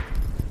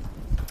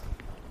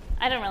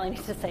I don't really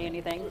need to say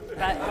anything,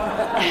 but,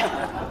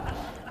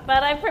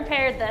 but I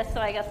prepared this, so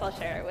I guess I'll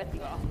share it with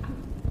you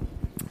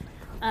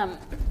all.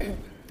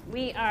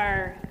 We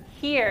are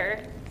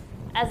here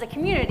as a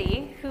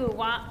community who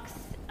walks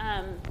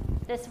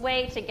this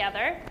way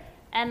together,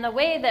 and the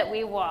way that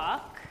we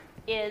walk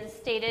is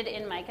stated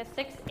in Micah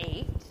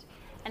 6:8,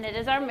 and it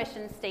is our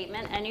mission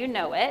statement, and you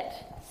know it.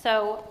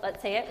 So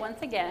let's say it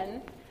once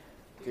again.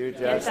 Do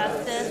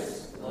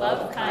justice,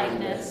 love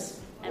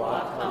kindness, and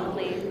walk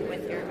humbly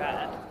with your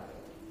God.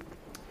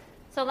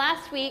 So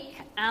last week,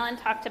 Alan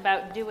talked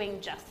about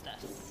doing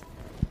justice,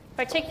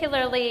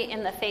 particularly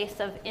in the face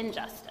of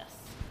injustice.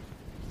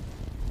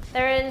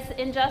 There is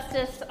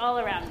injustice all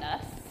around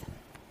us,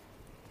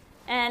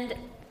 and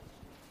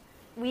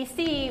we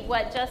see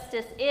what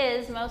justice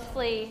is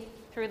mostly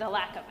through the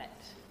lack of it.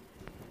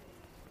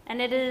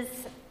 And it is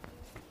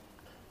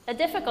a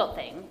difficult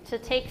thing to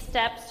take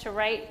steps to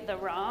right the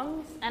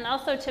wrongs and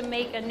also to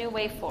make a new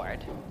way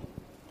forward,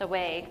 the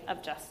way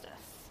of justice.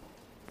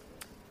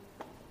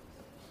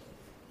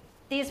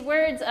 These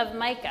words of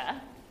Micah,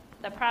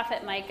 the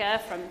prophet Micah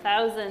from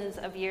thousands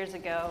of years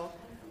ago,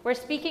 were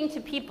speaking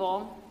to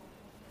people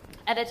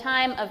at a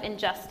time of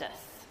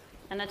injustice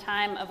and a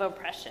time of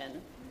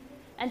oppression,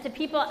 and to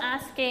people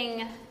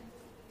asking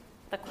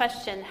the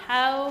question,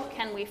 how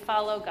can we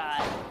follow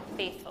God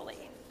faithfully?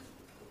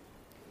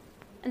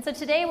 And so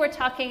today we're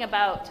talking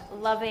about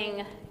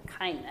loving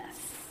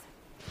kindness.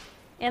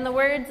 In the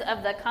words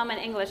of the Common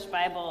English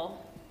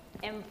Bible,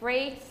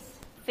 embrace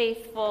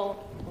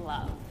faithful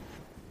love.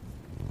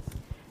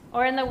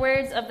 Or in the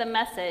words of the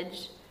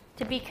Message,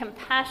 to be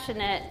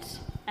compassionate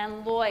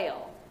and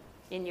loyal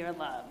in your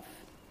love.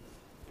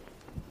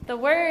 The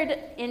word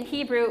in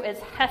Hebrew is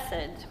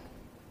hesed,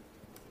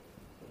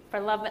 for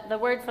love, the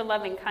word for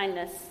loving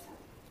kindness,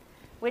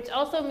 which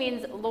also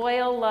means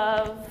loyal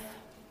love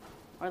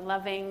or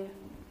loving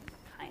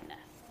kindness.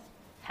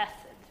 Hesed.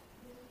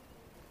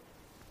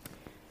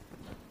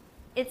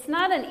 It's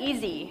not an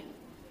easy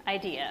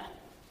idea,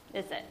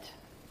 is it?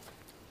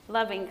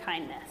 Loving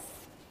kindness.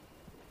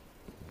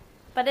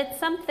 But it's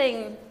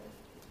something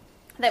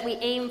that we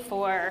aim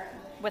for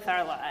with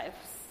our lives.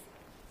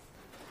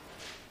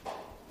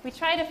 We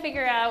try to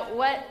figure out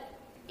what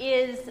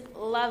is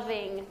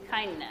loving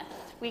kindness.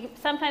 We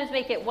sometimes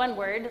make it one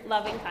word,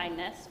 loving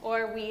kindness,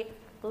 or we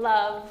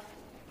love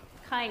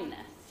kindness.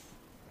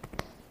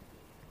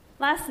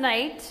 Last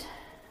night,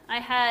 I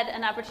had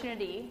an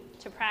opportunity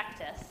to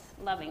practice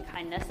loving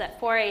kindness at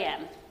 4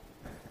 a.m.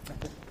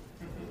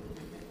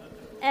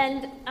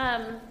 And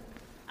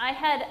I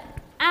had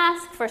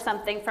asked for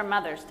something for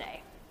Mother's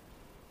Day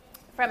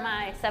from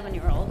my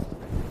 7-year-old.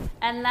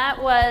 And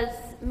that was,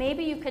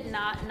 maybe you could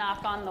not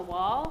knock on the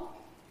wall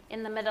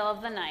in the middle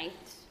of the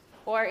night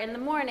or in the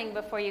morning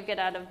before you get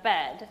out of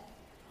bed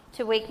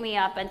to wake me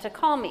up and to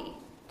call me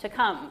to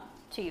come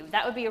to you.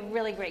 That would be a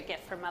really great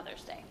gift for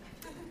Mother's Day.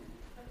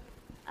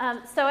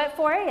 So at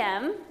 4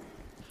 a.m.,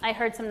 I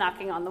heard some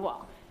knocking on the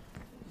wall.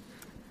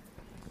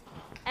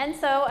 And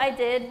so I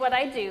did what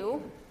I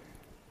do,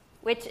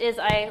 which is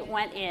I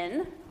went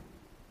in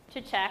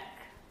to check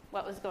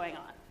what was going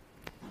on.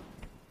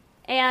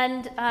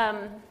 And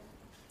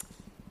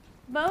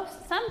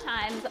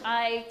sometimes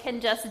I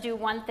can just do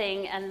one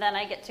thing and then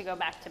I get to go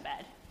back to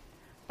bed.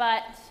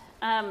 But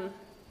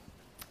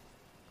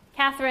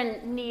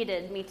Catherine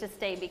needed me to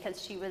stay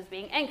because she was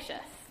being anxious.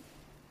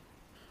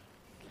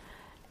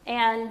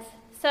 And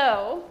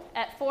so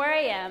at 4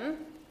 a.m.,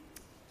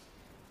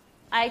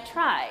 I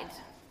tried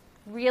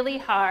really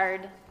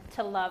hard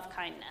to love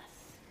kindness.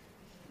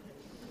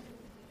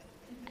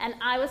 And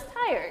I was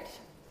tired.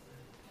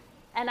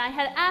 And I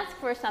had asked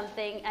for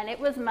something, and it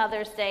was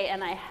Mother's Day,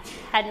 and I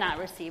had not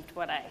received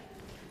what I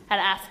had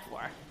asked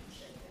for.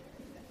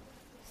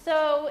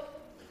 So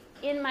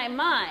in my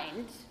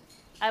mind,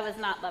 I was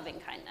not loving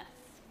kindness.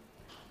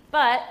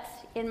 But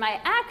in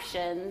my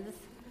actions,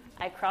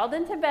 I crawled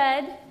into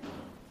bed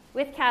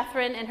with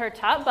Catherine in her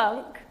top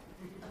bunk,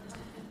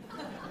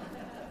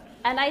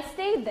 and I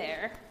stayed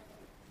there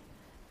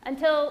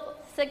until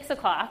 6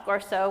 o'clock or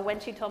so when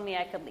she told me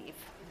I could leave,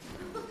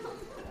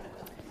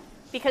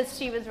 because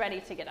she was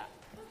ready to get up.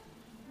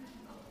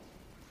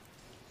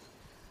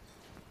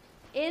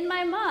 In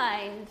my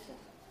mind,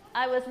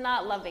 I was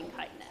not loving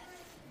kindness.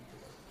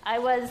 I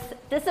was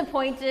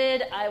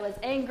disappointed, I was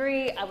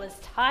angry, I was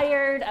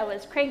tired, I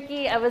was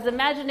cranky, I was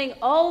imagining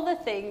all the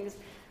things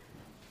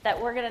that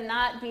were going to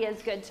not be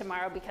as good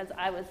tomorrow because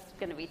I was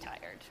going to be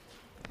tired.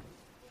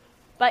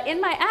 But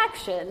in my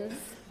actions,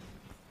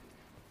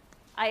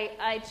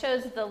 I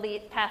chose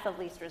the path of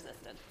least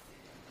resistance,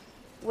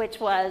 which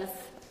was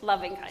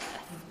loving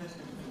kindness.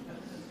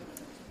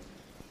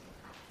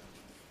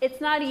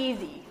 It's not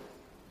easy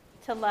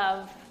to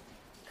love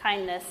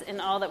kindness in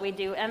all that we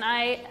do, and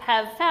I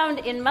have found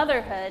in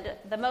motherhood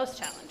the most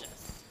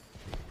challenges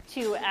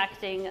to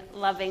acting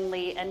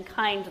lovingly and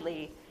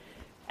kindly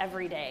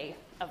every day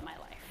of my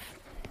life.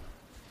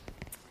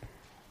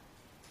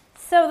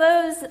 So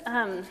those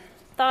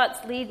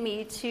thoughts lead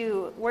me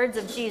to words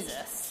of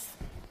Jesus.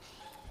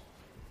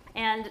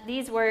 And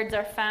these words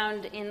are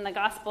found in the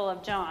Gospel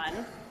of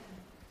John,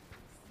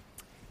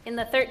 in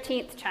the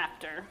 13th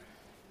chapter,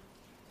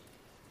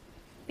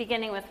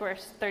 beginning with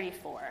verse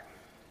 34.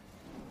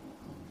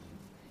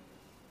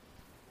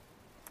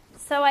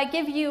 So I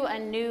give you a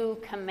new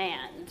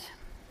command,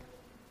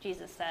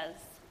 Jesus says.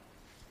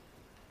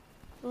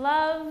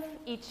 Love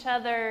each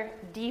other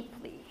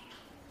deeply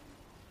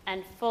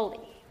and fully.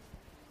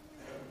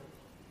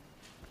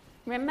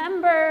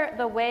 Remember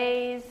the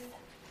ways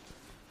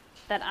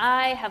that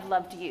I have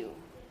loved you,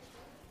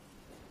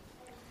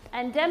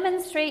 and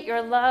demonstrate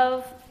your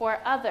love for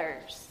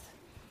others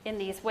in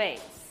these ways.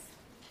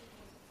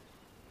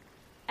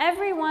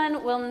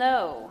 Everyone will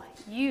know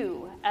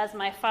you as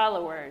my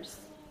followers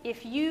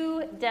if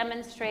you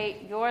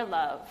demonstrate your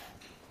love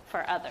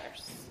for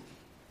others.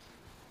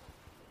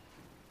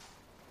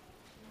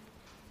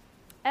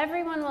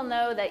 Everyone will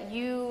know that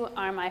you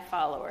are my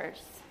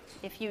followers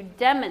if you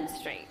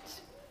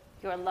demonstrate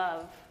your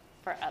love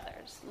for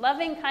others.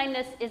 Loving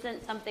kindness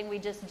isn't something we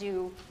just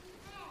do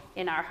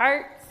in our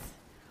hearts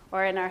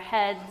or in our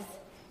heads.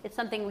 It's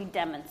something we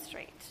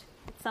demonstrate.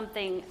 It's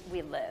something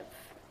we live.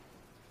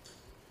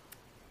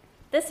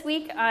 This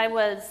week I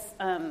was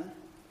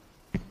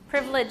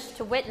privileged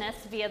to witness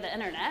via the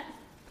internet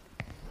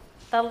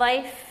the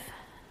life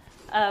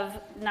of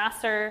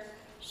Nasser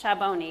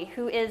Shaboni,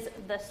 who is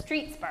the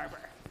streets barber.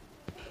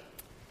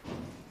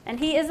 And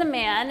he is a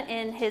man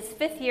in his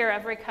 5th year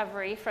of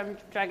recovery from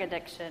drug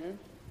addiction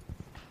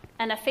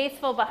and a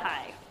faithful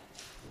Baha'i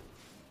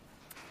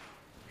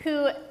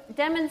who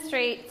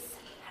demonstrates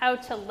how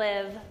to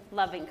live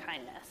loving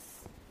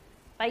kindness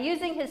by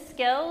using his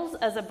skills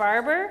as a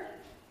barber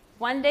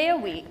 1 day a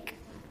week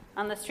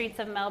on the streets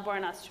of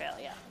Melbourne,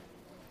 Australia,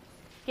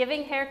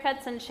 giving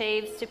haircuts and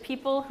shaves to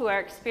people who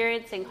are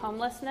experiencing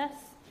homelessness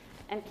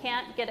and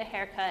can't get a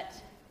haircut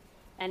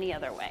any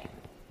other way.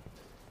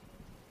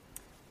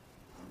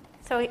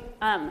 So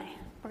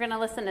we're going to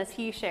listen as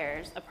he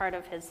shares a part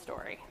of his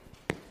story.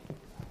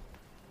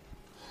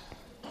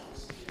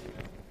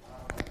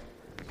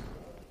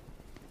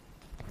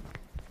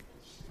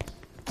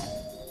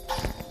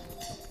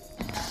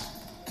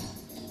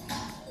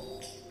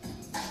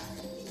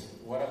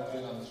 What I'm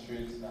doing on the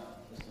streets now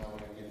is my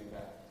way of giving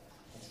back.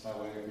 It's my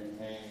way of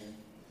repaying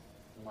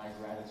my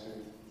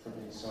gratitude for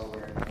being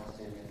sober and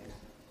healthy again.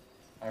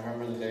 I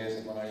remember the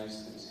days when I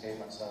used to just hate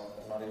myself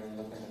and not even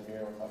look in the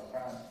mirror without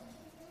crying,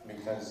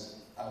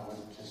 because I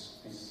would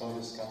just be so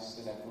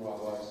disgusted at who I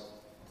was.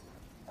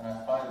 And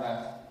I find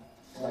that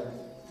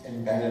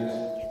embedded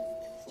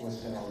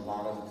within a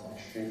lot of my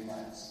street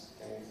clients.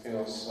 They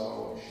feel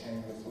so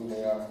ashamed of who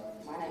they are.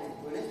 My name is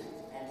Bruno,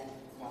 and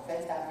my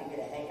first time to get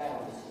a haircut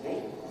on the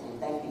street. And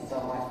thank you so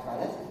much,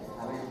 brother.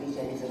 I really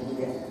appreciate this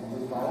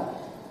good brother.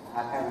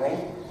 I can't wait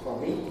for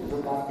me to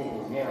look after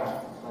in the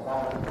mirror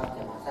without looking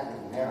after myself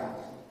in the mirror.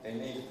 They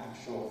need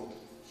actual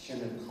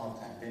human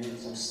contact. They need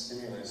some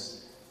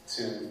stimulus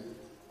to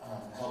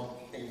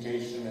help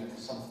engage them in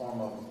some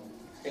form of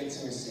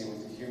intimacy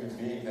with a human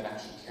being that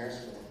actually cares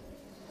for them.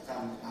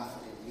 Some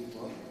African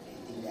people, they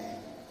think that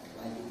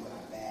white people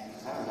are bad.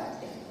 I don't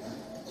like that, you know?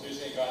 So you're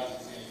saying God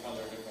doesn't see any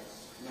color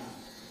difference? No.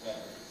 Yeah.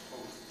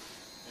 Cool.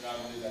 You're not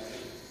going to do that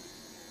too?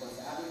 But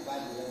I read the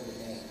Bible every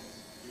day.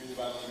 You read the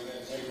Bible every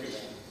day? So you read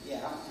it?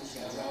 Yeah, I'm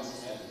Christian. That's awesome,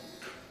 man.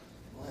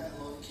 Well, that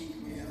Lord keep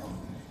me out.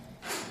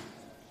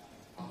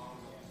 How long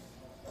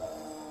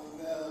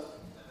ago?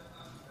 About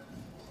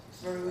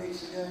 3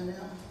 weeks ago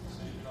now.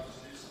 So you've been on the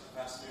streets for the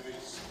past 3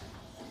 weeks?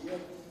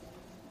 Yep.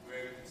 Where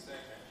have you been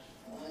staying, man?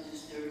 Well,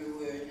 just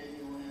everywhere and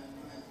anywhere,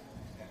 man.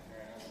 Yeah,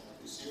 fair enough.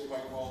 You see you're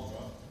quite cold,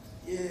 bro.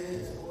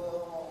 Yeah,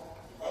 well,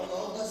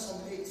 I'll got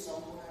some heat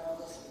somewhere.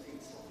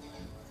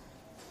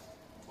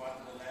 Why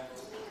did the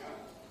landlord pick you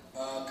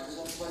up? Because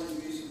I'm playing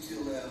music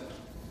too loud.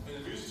 But the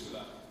music's too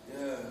loud.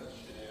 Yeah.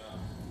 Shit, yeah.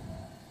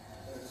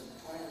 There's a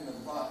pain in the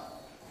butt.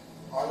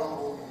 I love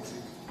all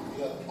music.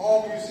 You love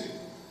all music?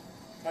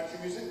 Country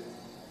music?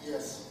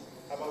 Yes.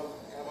 How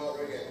about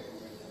reggae?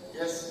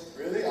 Yes.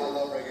 Really? I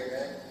love reggae,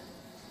 man.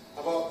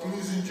 How about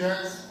blues and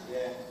jazz?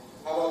 Yeah.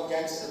 How about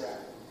gangster rap?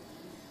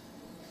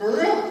 For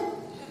real?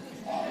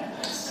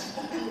 That's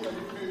your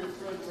favorite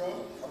friend,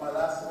 bro. On my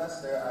last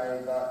semester,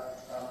 I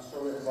got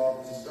sort of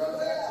involved in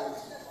drugs.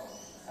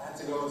 I had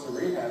to go into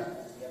rehab.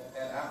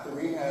 And after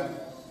rehab,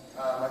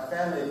 my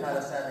family kind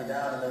of sat me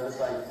down and they was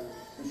like,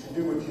 you should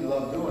do what you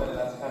love doing, and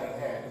that's cutting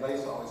hair. Because I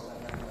used to always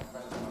cut hair with my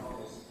friends and my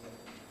homies.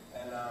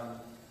 And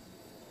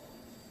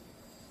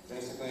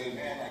basically,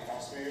 man, like that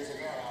was 3 years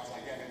ago, and I was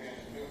like, yeah, maybe I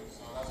should do it.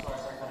 So that's why I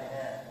started cutting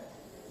hair.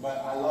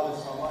 But I love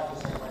it so much,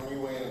 it's like my new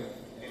way of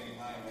getting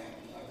high, man.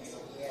 Like, it's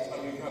my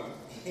new drug.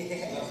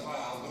 That's why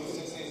I'll do 6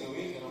 days a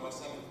week, and on my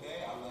 7th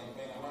day, I'm like,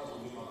 man, I might as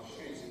well do it on the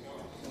streets, you know?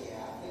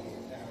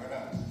 Yeah, right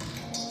up.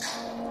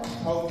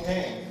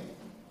 Cocaine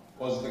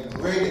was the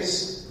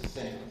greatest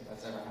thing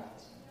that's ever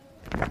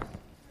happened.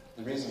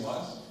 The reason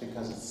was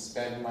because it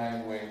sped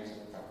my way to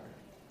recovery.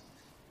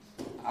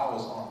 I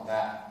was on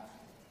that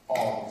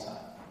all the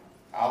time.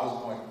 I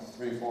was going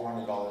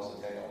 $300-400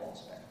 a day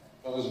almost, man.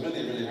 But it was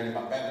really, really hurting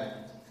my family.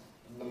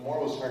 the more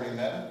it was hurting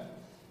them,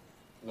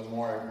 the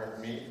more it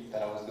hurt me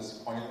that I was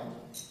disappointing them,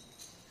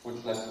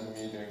 which led to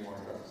me doing more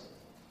drugs.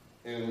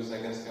 It was, I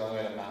guess, the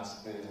only way to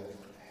mask the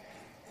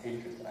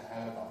hatred that I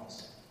had about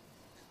myself,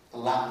 the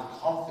lack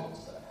of confidence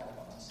that I had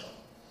about myself,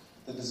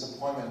 the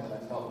disappointment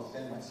that I felt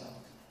within myself.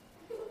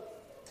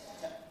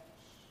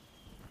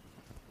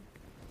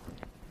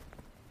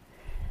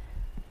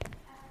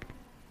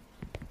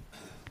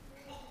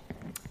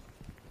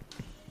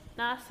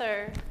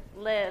 Nasser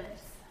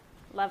lives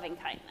loving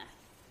kindness.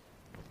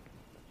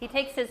 He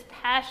takes his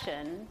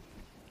passion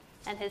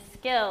and his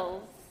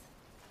skills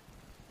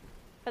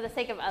for the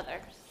sake of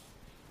others.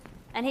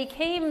 And he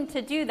came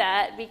to do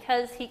that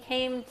because he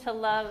came to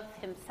love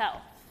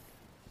himself.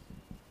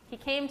 He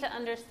came to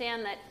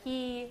understand that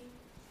he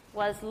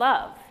was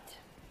loved.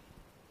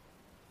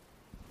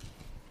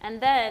 And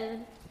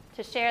then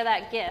to share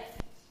that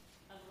gift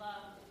of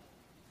love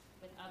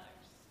with others.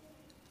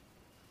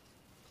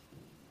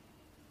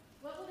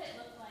 What would it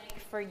look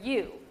like for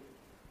you,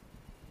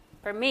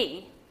 for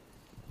me,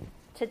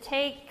 to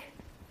take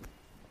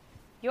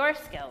your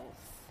skills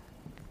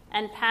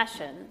and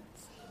passions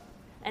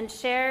and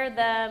share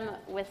them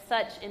with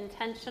such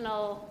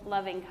intentional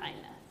loving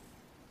kindness?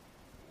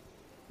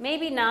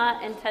 Maybe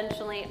not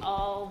intentionally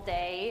all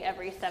day,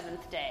 every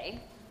seventh day,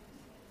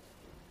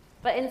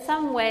 but in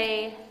some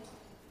way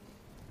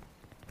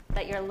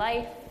that your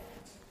life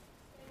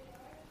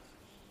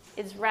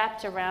is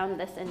wrapped around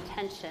this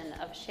intention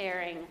of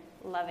sharing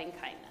loving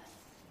kindness.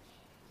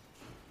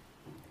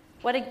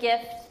 What a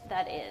gift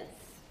that is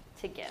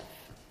to give.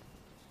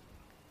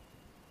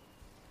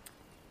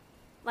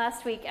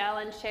 Last week,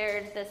 Alan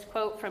shared this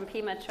quote from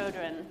Pema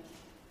Chodron.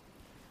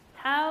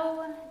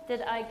 How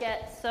did I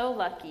get so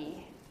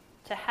lucky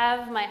to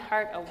have my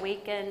heart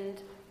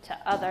awakened to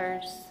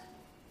others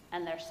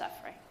and their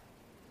suffering?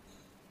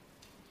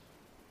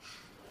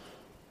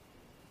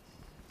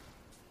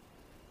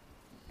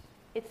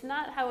 It's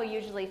not how we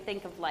usually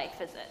think of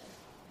life, is it?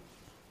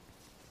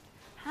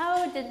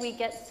 How did we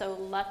get so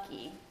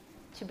lucky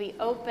to be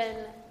open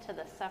to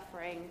the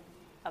suffering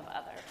of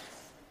others?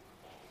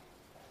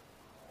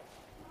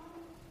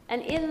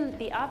 And in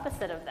the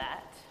opposite of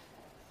that,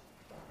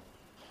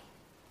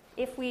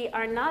 if we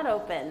are not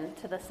open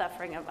to the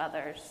suffering of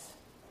others,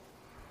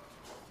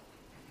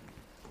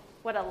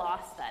 what a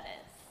loss that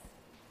is.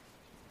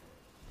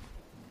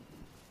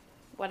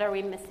 What are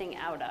we missing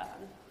out on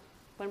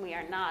when we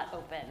are not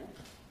open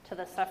to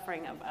the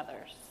suffering of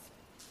others?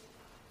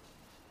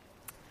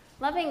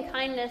 Loving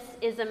kindness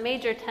is a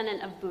major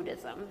tenet of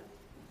Buddhism,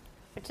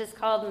 which is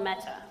called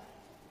metta.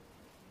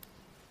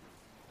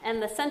 And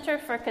the Center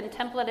for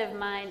Contemplative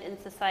Mind in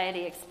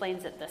Society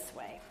explains it this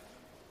way.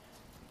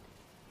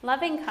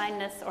 Loving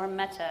kindness, or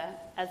metta,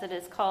 as it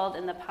is called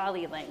in the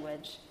Pali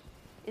language,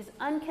 is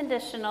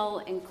unconditional,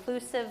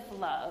 inclusive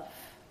love,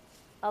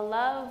 a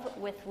love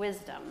with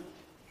wisdom.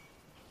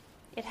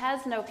 It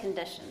has no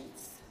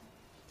conditions.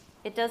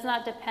 It does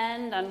not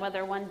depend on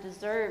whether one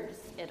deserves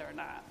it or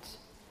not.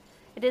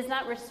 It is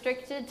not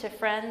restricted to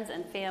friends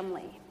and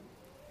family.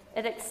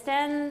 It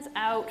extends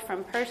out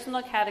from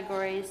personal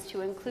categories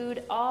to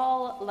include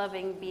all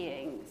loving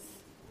beings.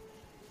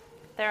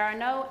 There are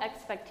no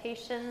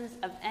expectations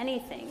of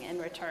anything in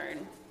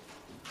return.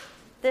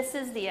 This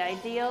is the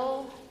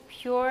ideal,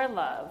 pure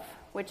love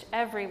which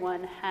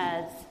everyone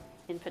has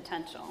in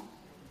potential.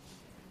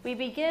 We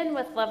begin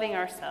with loving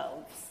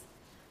ourselves,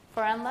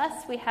 for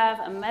unless we have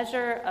a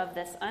measure of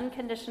this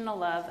unconditional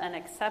love and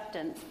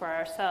acceptance for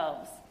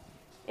ourselves,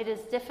 it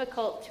is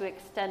difficult to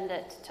extend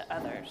it to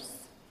others.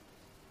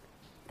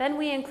 Then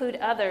we include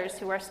others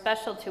who are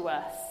special to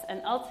us,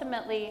 and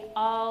ultimately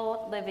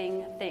all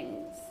living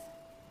things.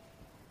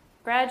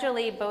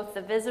 Gradually, both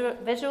the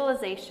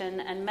visualization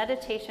and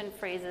meditation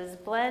phrases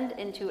blend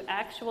into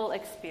actual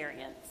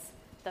experience,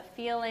 the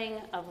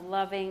feeling of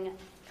loving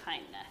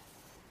kindness.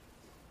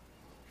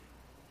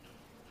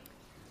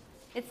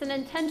 It's an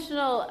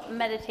intentional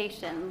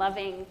meditation,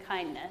 loving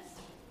kindness.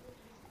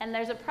 And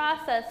there's a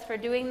process for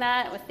doing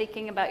that with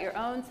thinking about your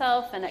own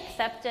self and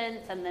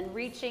acceptance, and then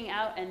reaching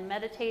out and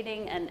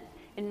meditating and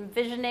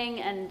envisioning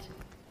and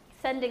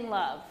sending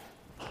love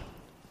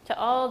to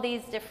all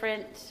these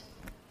different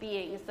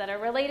beings that are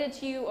related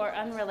to you or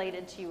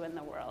unrelated to you in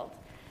the world.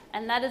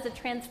 And that is a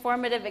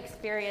transformative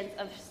experience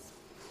of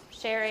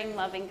sharing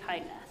loving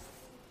kindness.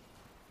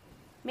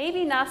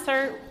 Maybe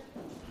Nasser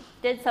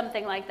did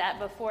something like that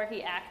before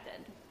he acted.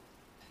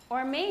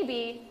 Or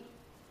maybe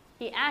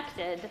he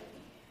acted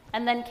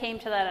and then came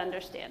to that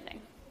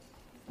understanding.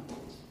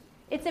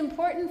 It's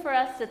important for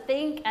us to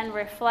think and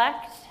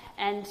reflect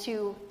and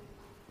to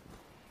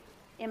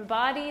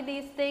embody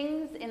these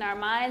things in our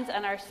minds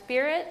and our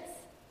spirits,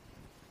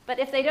 but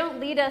if they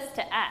don't lead us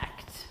to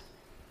act,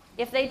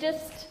 if they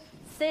just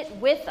sit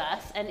with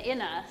us and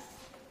in us,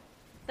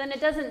 then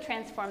it doesn't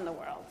transform the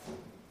world.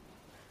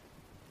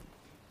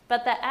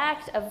 But the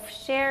act of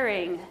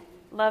sharing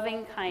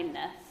loving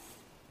kindness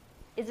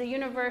is a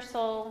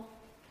universal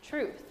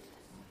truth,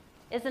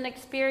 is an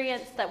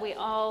experience that we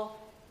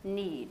all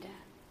need.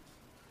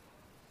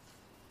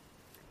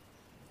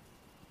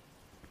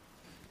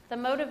 the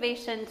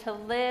motivation to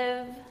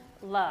live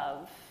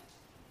love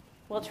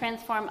will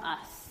transform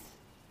us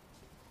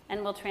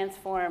and will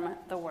transform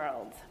the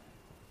world.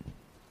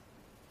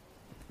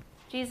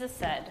 Jesus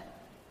said,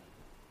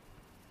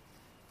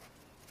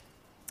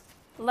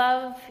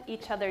 "Love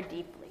each other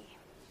deeply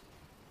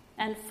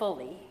and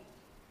fully.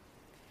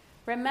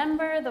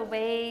 Remember the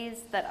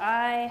ways that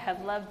I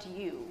have loved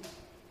you,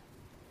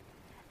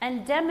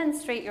 and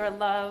demonstrate your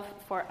love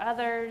for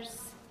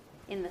others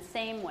in the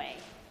same way.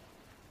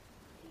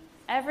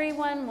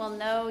 Everyone will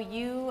know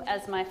you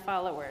as my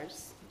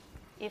followers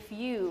if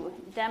you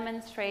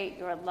demonstrate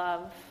your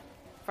love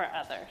for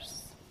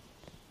others."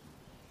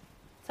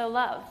 So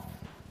love.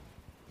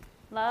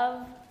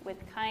 Love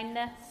with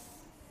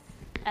kindness,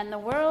 and the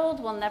world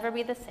will never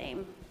be the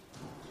same,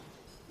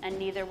 and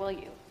neither will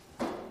you.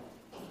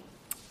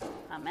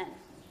 Amen.